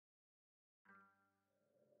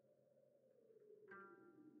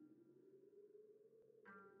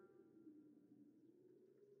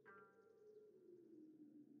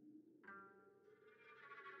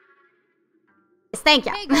Thank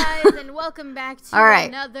you. Hey guys, and welcome back to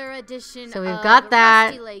another edition so we've of got that.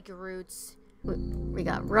 Rusty Lake Roots. We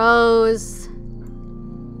got Rose,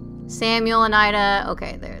 Samuel and Ida.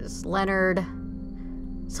 Okay, there's Leonard.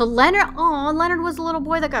 So Leonard was a little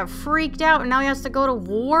boy that got freaked out and now he has to go to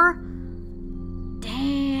war?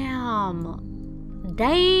 Damn.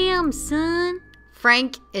 Damn, son.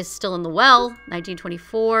 Frank is still in the well.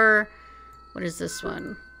 1924. What is this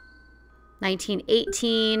one?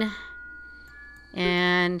 1918.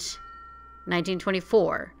 And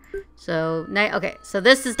 1924. So, okay, so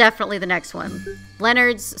this is definitely the next one.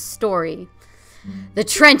 Leonard's story. The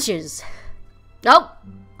trenches.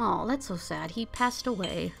 Oh, that's so sad. He passed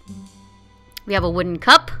away. We have a wooden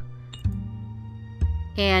cup.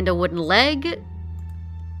 And a wooden leg.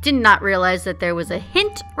 Did not realize that there was a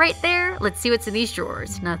hint right there. Let's see what's in these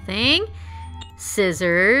drawers. Nothing.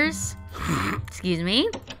 Scissors. Excuse me.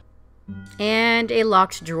 And a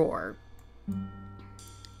locked drawer.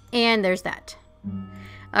 And there's that.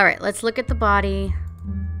 Alright, let's look at the body.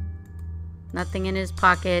 Nothing in his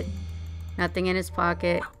pocket. Nothing in his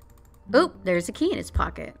pocket. Oop, there's a key in his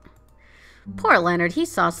pocket. Poor Leonard, he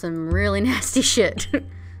saw some really nasty shit.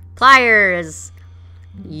 Pliers.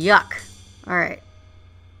 Yuck. Alright.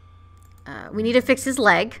 We need to fix his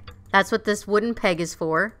leg. That's what this wooden peg is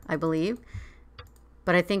for, I believe.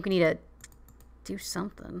 But I think we need to do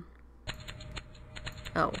something.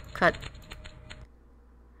 Oh, cut.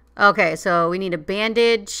 Okay, so we need to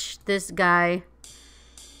bandage this guy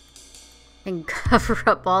and cover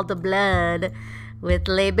up all the blood with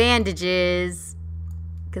lay bandages,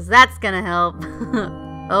 because that's gonna help.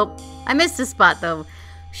 Oh, I missed a spot though.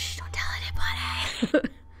 Shh, don't tell anybody.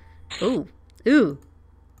 Ooh, ooh.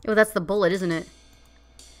 Oh, that's the bullet, isn't it?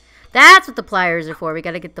 That's what the pliers are for. We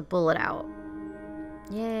gotta get the bullet out.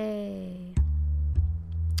 Yay.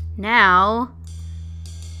 Now,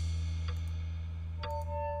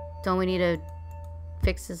 don't we need to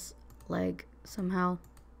fix his leg somehow?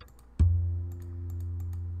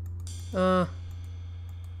 Oh,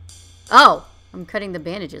 I'm cutting the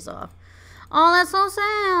bandages off. Oh, that's so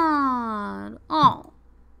sad.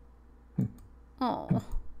 Oh,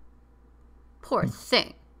 poor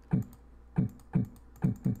thing.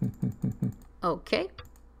 Okay.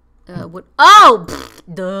 The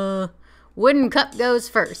wooden cup goes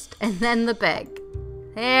first, and then the peg.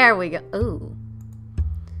 There we go. Ooh.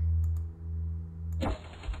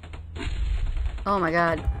 Oh my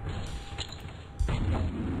god.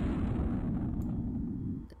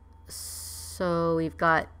 So we've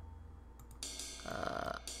got...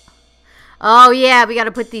 oh yeah, we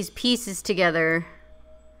gotta put these pieces together.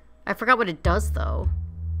 I forgot what it does though.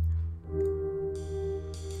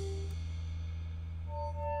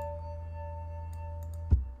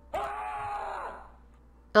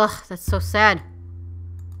 Ugh, that's so sad.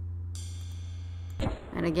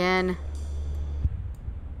 And again...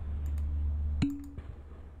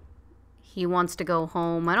 he wants to go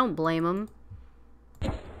home. I don't blame him.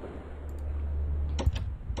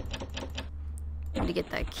 Need to get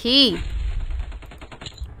that key.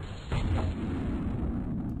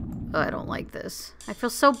 Oh, I don't like this. I feel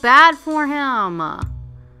so bad for him.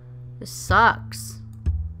 This sucks.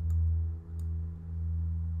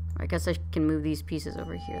 I guess I can move these pieces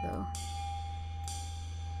over here, though.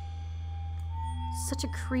 Such a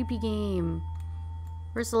creepy game.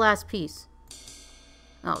 Where's the last piece?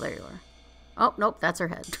 Oh, there you are. Oh, nope, that's her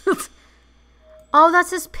head. Oh,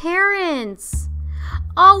 that's his parents.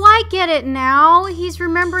 Oh, I get it now. He's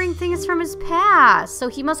remembering things from his past. So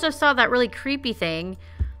he must have saw that really creepy thing.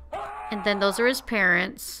 And then those are his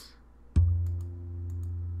parents.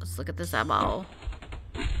 Let's look at this eyeball.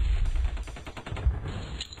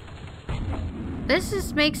 This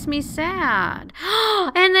just makes me sad.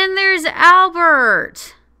 And then there's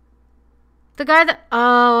Albert. The guy that...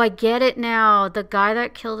 oh, I get it now. The guy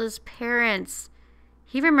that killed his parents.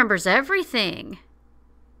 He remembers everything.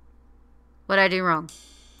 What'd I do wrong?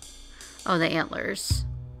 Oh, the antlers.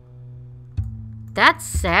 That's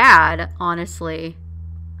sad, honestly.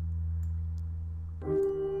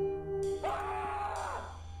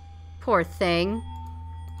 Poor thing.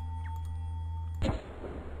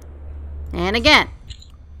 And again.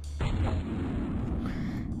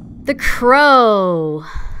 The crow.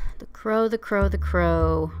 The crow, the crow, the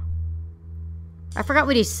crow. I forgot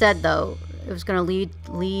what he said, though. It was gonna lead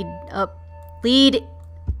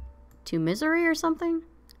to misery or something?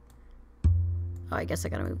 Oh, I guess I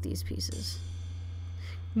gotta move these pieces.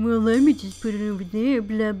 Well, let me just put it over there.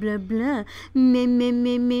 Blah, blah, blah. Meh, meh,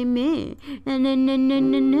 meh, meh, meh. Na, na, na, na,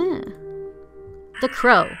 na, na. The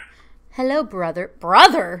crow. Hello, brother.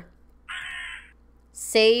 Brother?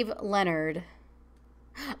 Save Leonard.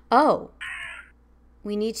 Oh.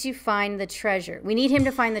 We need to find the treasure. We need him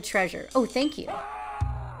to find the treasure. Oh, thank you.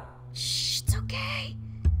 Shh, it's okay.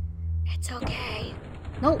 It's okay.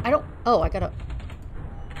 No, I don't. Oh, I gotta.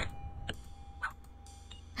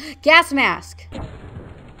 Gas mask.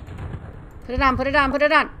 Put it on, put it on, put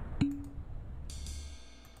it on.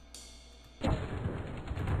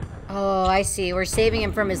 Oh, I see. We're saving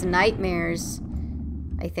him from his nightmares,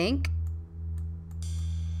 I think.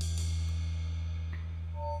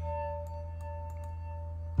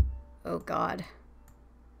 Oh, God.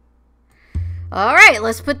 All right,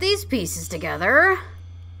 let's put these pieces together.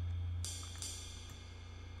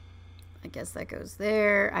 I guess that goes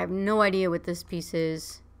there. I have no idea what this piece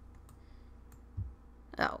is.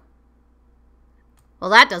 Oh. Well,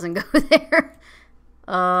 that doesn't go there.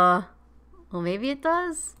 Well, maybe it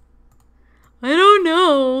does. I don't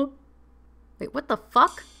know. Wait, what the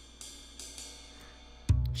fuck?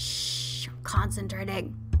 Shh, I'm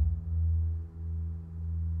concentrating.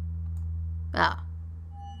 Oh.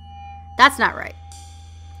 That's not right.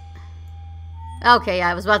 Okay, yeah,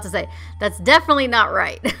 I was about to say, that's definitely not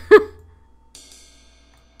right.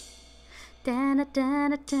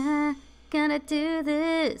 Da-na-da-na-da, gonna do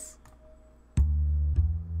this.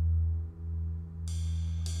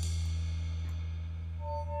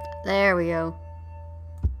 There we go.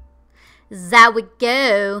 There we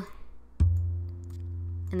go.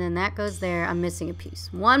 And then that goes there. I'm missing a piece.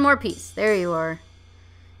 One more piece. There you are.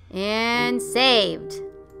 And saved.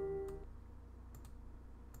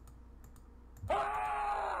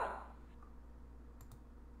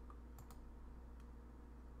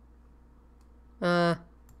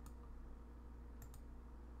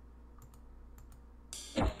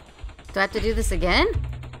 Do I have to do this again?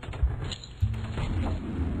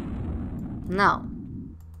 No.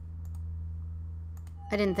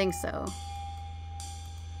 I didn't think so.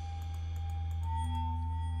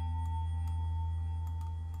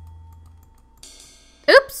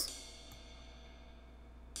 Oops!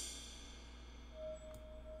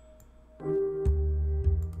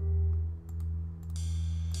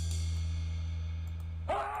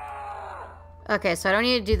 Okay, so I don't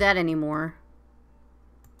need to do that anymore.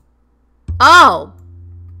 Oh!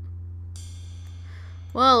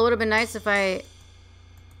 Well, it would have been nice if I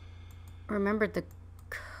remembered the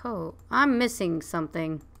code. I'm missing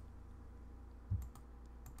something.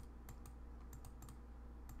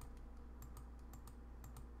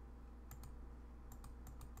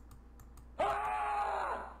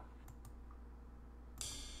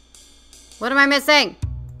 What am I missing?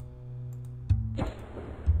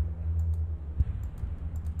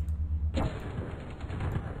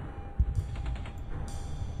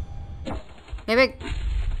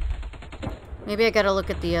 Maybe I gotta look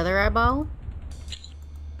at the other eyeball.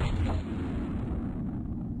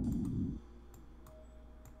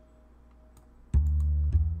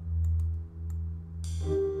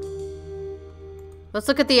 Let's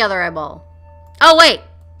look at the other eyeball. Oh, wait.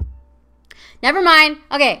 Never mind.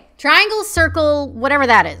 Okay. Triangle, circle, whatever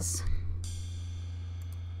that is.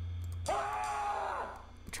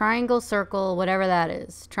 Triangle, circle, whatever that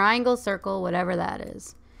is. Triangle, circle, whatever that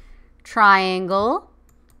is. Triangle,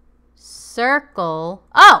 circle.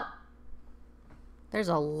 Oh! There's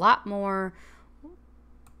a lot more.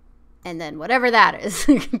 And then whatever that is.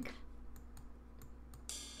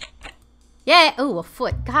 Yeah. Oh, a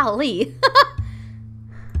foot. Golly.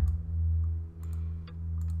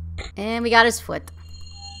 And we got his foot.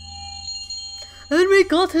 And we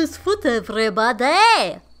got his foot,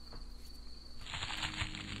 everybody.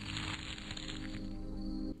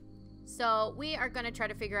 So we are going to try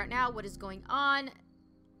to figure out now what is going on.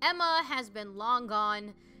 Emma has been long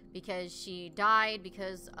gone because she died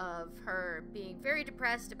because of her being very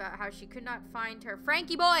depressed about how she could not find her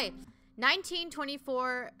Frankie boy.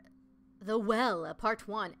 1924, The Well, Part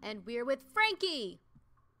 1. And we're with Frankie.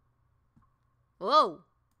 Whoa.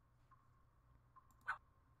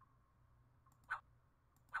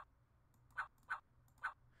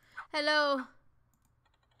 Hello.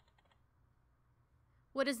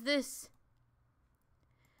 What is this?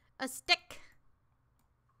 A stick.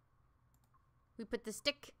 We put the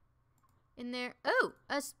stick in there. Oh,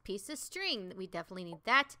 a piece of string. We definitely need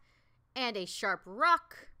that. And a sharp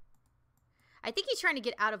rock. I think he's trying to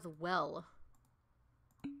get out of the well.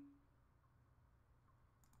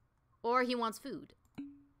 Or he wants food.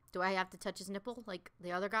 Do I have to touch his nipple like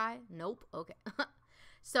the other guy? Nope. Okay.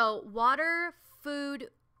 So, water,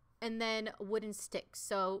 food, and then wooden sticks.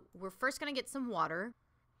 So, we're first going to get some water.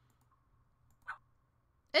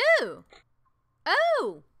 Ooh!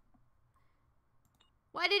 Oh!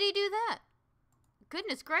 Why did he do that?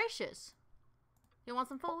 Goodness gracious. You want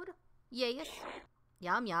some food? Yes.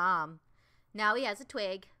 Yum, yum. Now he has a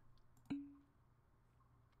twig.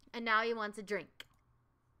 And now he wants a drink.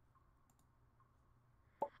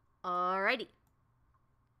 Alrighty.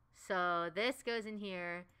 So this goes in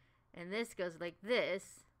here. And this goes like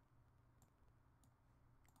this.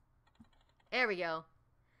 There we go.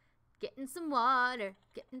 Getting some water.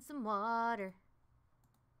 Getting some water.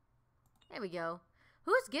 There we go.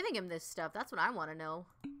 Who's giving him this stuff? That's what I want to know.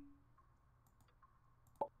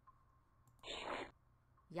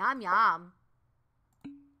 Yum, yum.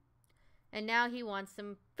 And now he wants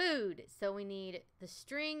some food. So we need the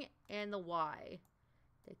string and the Y.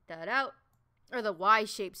 Take that out. Or the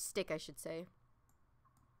Y-shaped stick, I should say.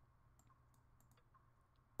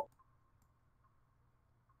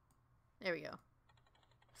 There we go.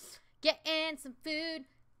 Getting some food.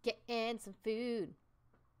 Getting some food.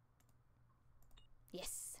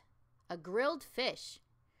 Yes. A grilled fish.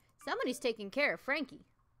 Somebody's taking care of Frankie.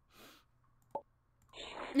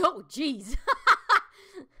 Oh, jeez.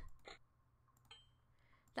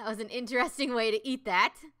 That was an interesting way to eat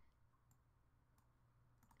that.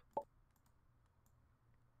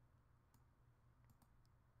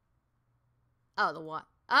 Oh, the what?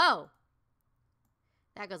 Oh.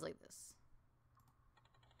 That goes like this.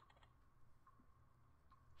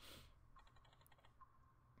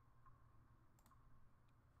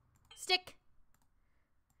 Stick.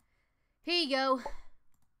 Here you go.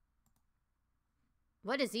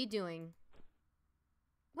 What is he doing?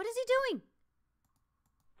 What is he doing?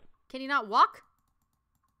 Can he not walk?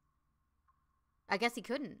 I guess he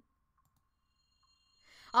couldn't.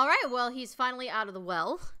 Alright, well, he's finally out of the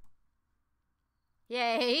well.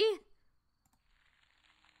 Yay.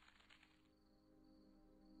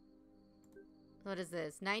 What is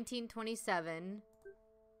this? 1927.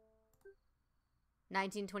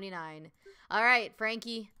 1929. Alright,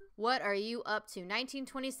 Frankie. What are you up to?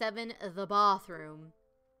 1927, the bathroom.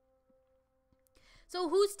 So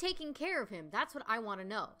who's taking care of him? That's what I want to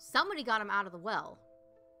know. Somebody got him out of the well.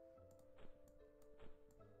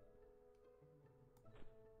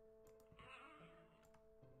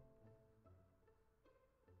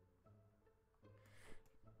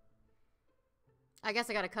 I guess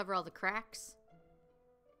I gotta cover all the cracks.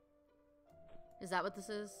 Is that what this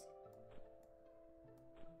is?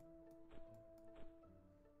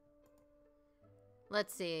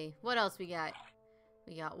 Let's see. What else we got?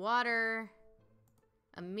 We got water.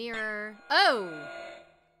 A mirror. Oh!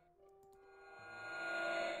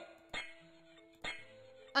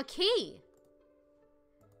 A key!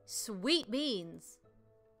 Sweet beans.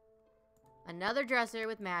 Another dresser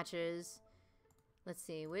with matches. Let's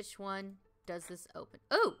see. Which one does this open?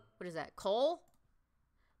 Oh! What is that? Coal?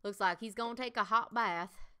 Looks like he's gonna take a hot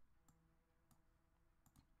bath.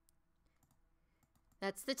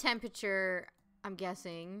 That's the temperature, I'm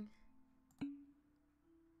guessing.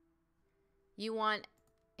 You want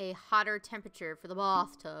a hotter temperature for the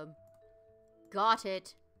bathtub. Got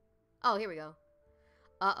it. Oh, here we go.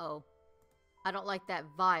 Uh-oh. I don't like that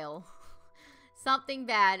vial. Something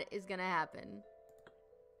bad is gonna happen.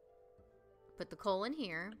 Put the coal in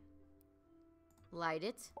here. Light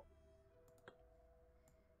it.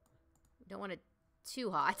 Don't want it too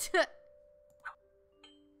hot.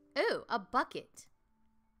 Ooh, a bucket.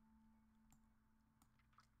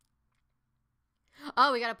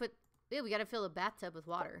 Oh, we gotta put... Ew, we gotta fill a bathtub with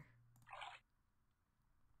water.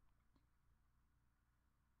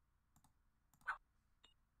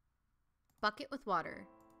 Bucket with water.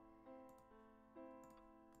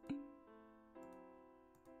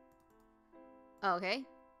 Oh, okay.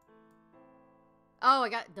 Oh, I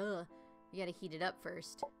got... Duh. You gotta heat it up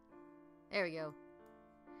first. There we go.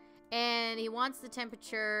 And he wants the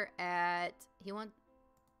temperature at... He wants...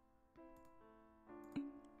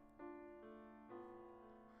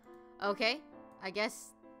 Okay. I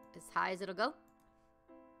guess as high as it'll go.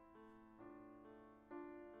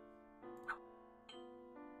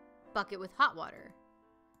 Bucket with hot water.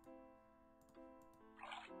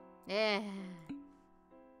 Yeah.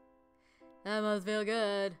 That must feel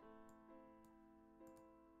good.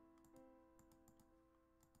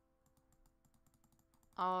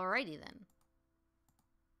 Alrighty then.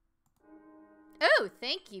 Oh,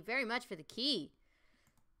 thank you very much for the key.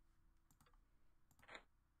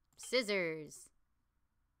 Scissors.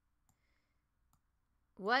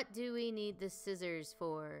 What do we need the scissors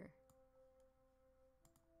for?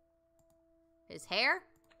 His hair?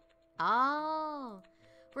 Oh,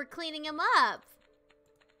 we're cleaning him up.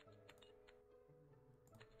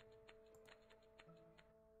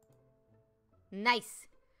 Nice.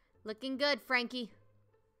 Looking good, Frankie.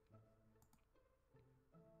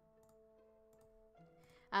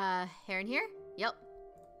 Hair in here? Yep.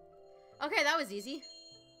 Okay, that was easy.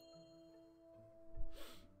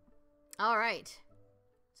 All right.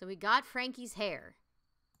 So we got Frankie's hair.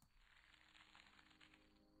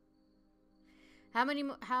 How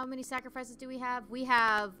many sacrifices do we have? We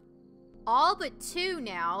have all but 2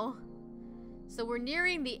 now. So we're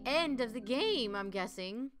nearing the end of the game, I'm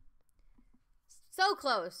guessing. So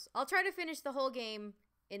close. I'll try to finish the whole game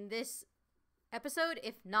in this episode.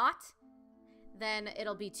 If not, then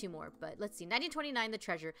it'll be 2 more. But let's see. 1929, the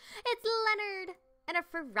treasure. It's Leonard and a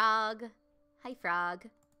frog. Hi, frog.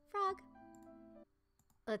 Frog.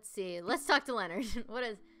 Let's see. Let's talk to Leonard. What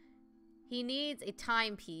is... He needs a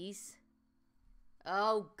timepiece.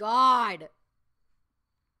 Oh, God.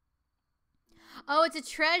 Oh, it's a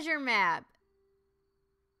treasure map.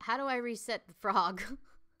 How do I reset the frog?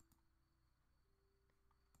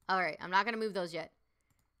 Alright, I'm not going to move those yet.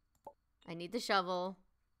 I need the shovel.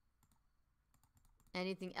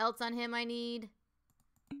 Anything else on him I need?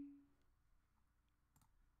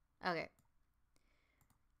 Okay.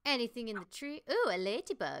 Anything in the tree? Ooh, a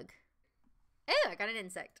ladybug. Ooh, I got an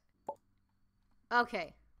insect.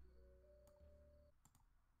 Okay.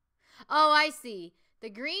 Oh, I see. The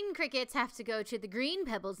green crickets have to go to the green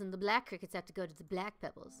pebbles and the black crickets have to go to the black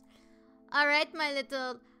pebbles. Alright, my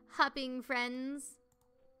little hopping friends.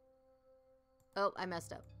 Oh, I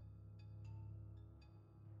messed up.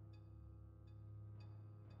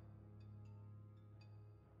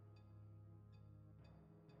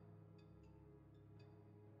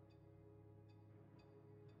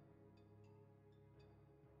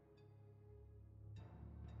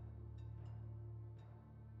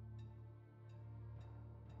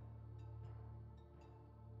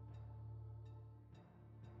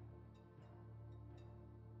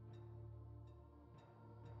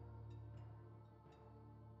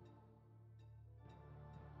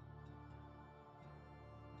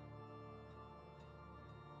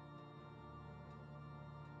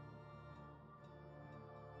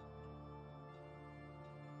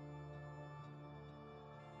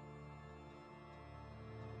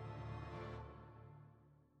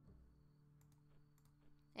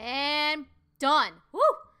 And done. Woo!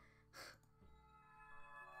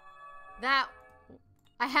 That,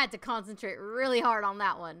 I had to concentrate really hard on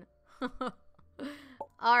that one.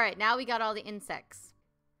 Alright, now we got all the insects.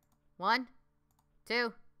 1,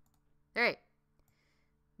 2, 3.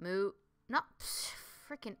 Moo. Not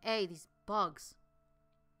freaking A, these bugs.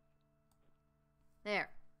 There.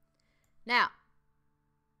 Now,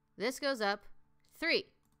 this goes up 3.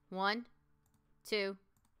 1, 2,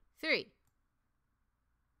 3.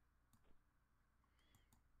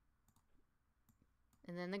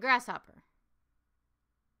 And then the grasshopper.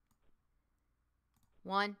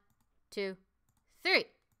 1, 2, 3.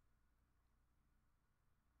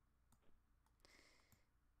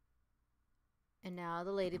 And now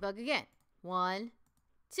the ladybug again. 1,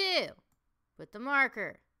 2. Put the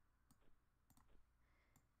marker.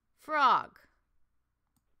 Frog.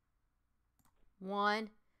 1,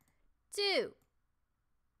 2.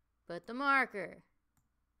 Put the marker.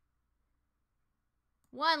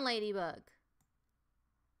 1 ladybug.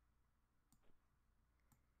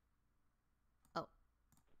 Oh.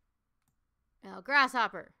 Now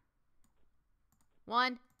grasshopper.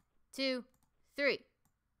 1, 2, 3.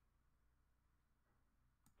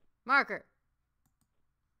 Marker.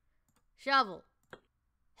 Shovel.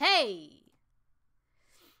 Hey!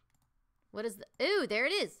 What is the... Ooh, there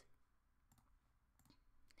it is.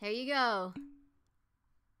 Here you go.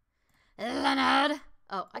 Leonard.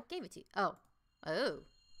 Oh, I gave it to you. Oh. Oh.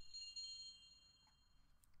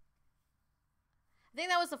 I think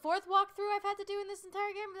that was the 4th walkthrough I've had to do in this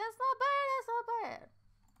entire game. But that's not bad. That's not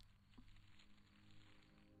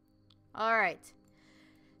bad. Alright.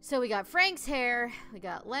 So we got Frank's hair. We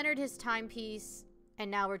got Leonard his timepiece. And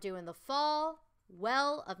now we're doing the Fall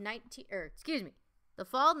Well of the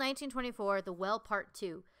Fall 1924, the Well Part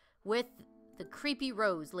 2, with the creepy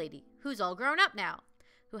Rose lady, who's all grown up now,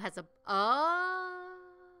 who has a...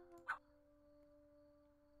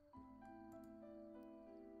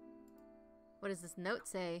 What does this note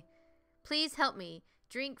say? Please help me.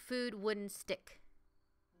 Drink food, wooden stick.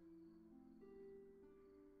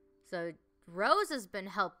 So Rose has been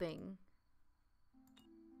helping.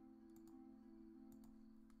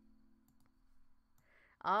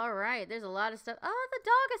 All right, there's a lot of stuff. Oh, the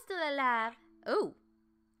dog is still alive. Oh.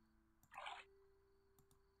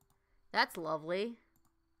 That's lovely.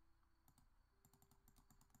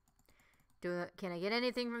 Can I get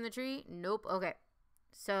anything from the tree? Nope. Okay.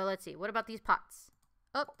 So let's see. What about these pots?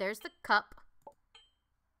 Oh, there's the cup.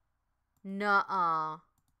 Nuh-uh.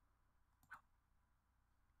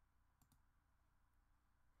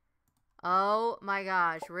 Oh my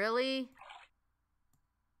gosh, really?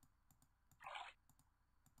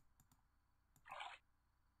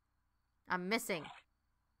 I'm missing.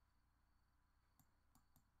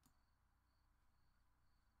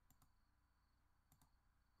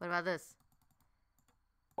 What about this?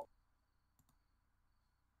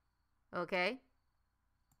 Okay.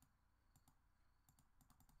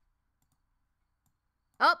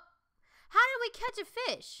 Oh! How did we catch a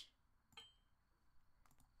fish?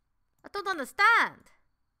 I don't understand.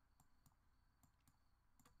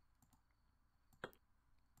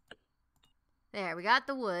 There, we got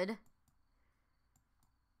the wood.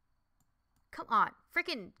 Come on.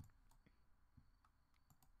 Freaking.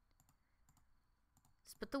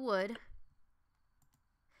 Let's put the wood.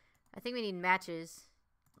 I think we need matches.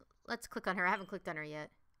 Let's click on her. I haven't clicked on her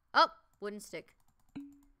yet. Oh, wooden stick.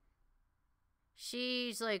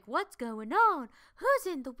 She's like, what's going on?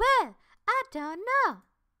 Who's in the well? I don't know.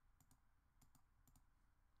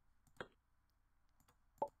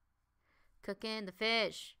 Cooking the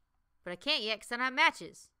fish. But I can't yet because I don't have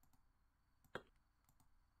matches.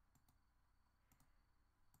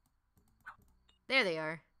 There they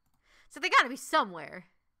are. So they gotta be somewhere.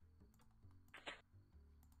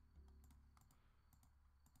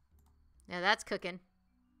 Now that's cooking.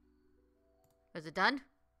 Is it done?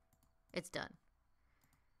 It's done.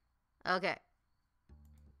 Okay.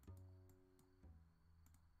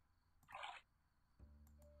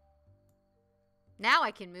 Now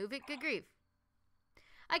I can move it. Good grief.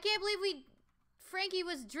 I can't believe Frankie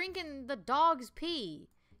was drinking the dog's pee.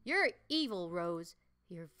 You're evil, Rose.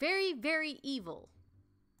 You're very, very evil.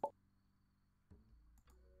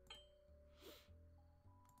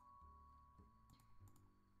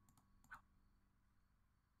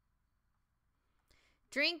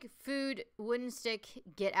 Drink, food, wooden stick,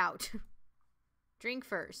 get out. Drink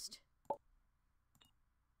first.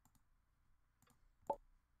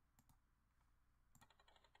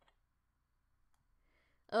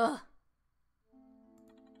 Ugh.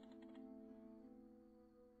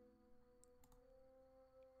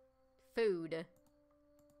 Food.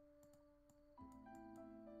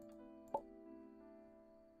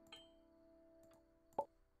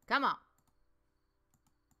 Come on.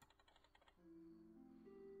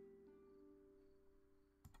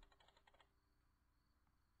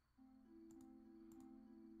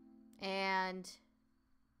 And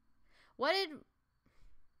what did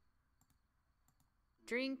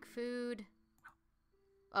drink, food?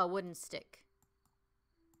 Oh, wooden stick.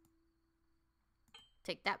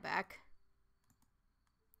 Take that back.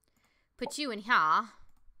 Put you in here.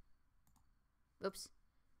 Oops.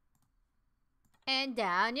 And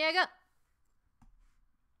down you go.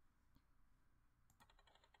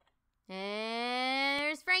 And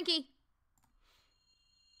there's Frankie.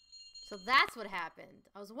 So that's what happened.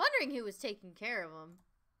 I was wondering who was taking care of him.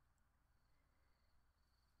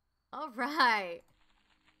 All right.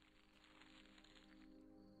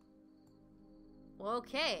 Well,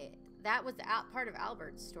 okay. That was part of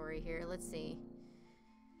Albert's story here. Let's see.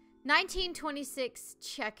 1926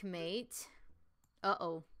 checkmate.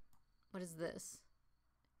 Uh-oh. What is this?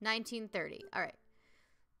 1930. All right.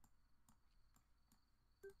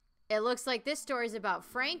 It looks like this story is about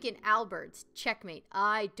Frank and Albert's checkmate.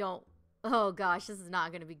 Oh gosh, this is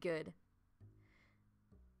not going to be good.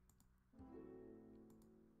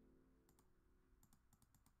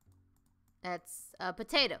 That's a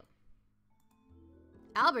potato.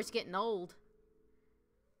 Albert's getting old.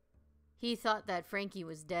 He thought that Frankie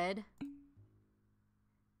was dead.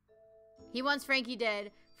 He wants Frankie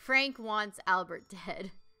dead. Frank wants Albert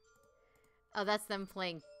dead. Oh, that's them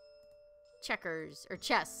playing checkers. Or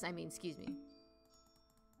chess, I mean, excuse me.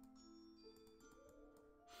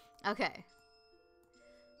 Okay.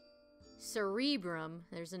 Cerebrum.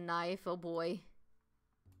 There's a knife. Oh boy.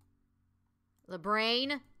 The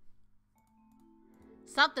brain.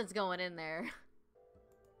 Something's going in there.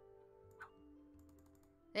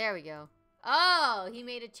 There we go. Oh, he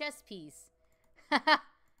made a chess piece.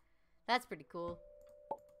 That's pretty cool.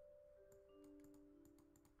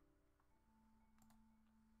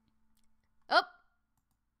 Oh!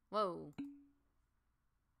 Whoa.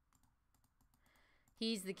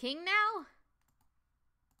 He's the king now?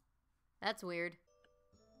 That's weird.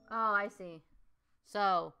 Oh, I see.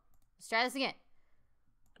 So, let's try this again.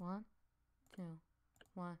 1, 2,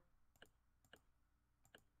 1.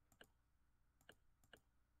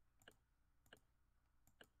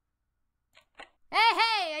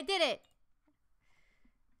 Hey, I did it!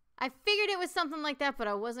 I figured it was something like that, but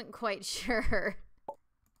I wasn't quite sure.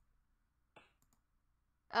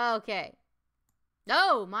 Okay.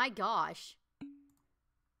 Oh my gosh.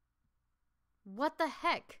 What the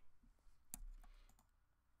heck?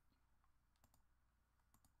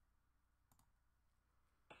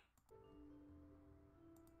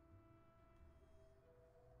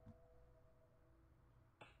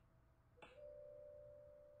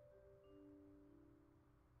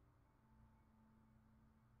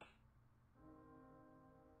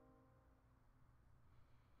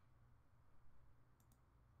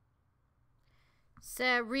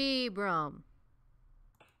 Cerebrum.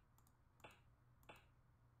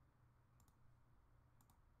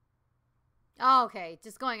 Oh, okay.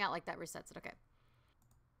 Just going out like that resets it. Okay.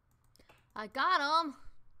 I got him.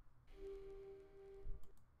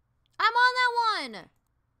 I'm on that one.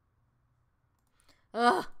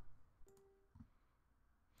 Ugh.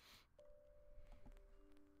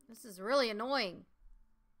 This is really annoying.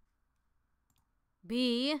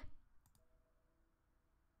 B.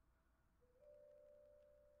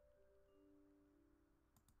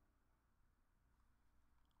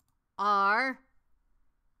 R.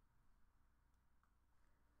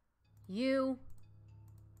 U.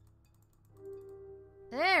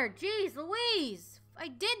 There, jeez Louise. I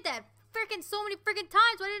did that freaking so many freaking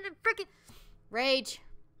times. Why didn't it freaking... Rage.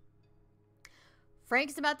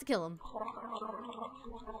 Frank's about to kill him.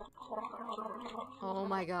 Oh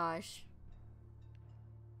my gosh.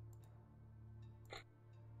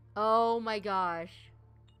 Oh my gosh.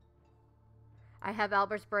 I have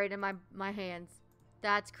Albert sprayed in my hands.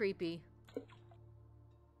 That's creepy.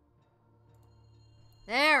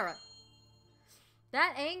 There.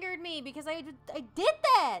 That angered me because I did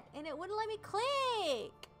that and it wouldn't let me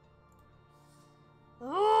click.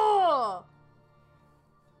 Oh.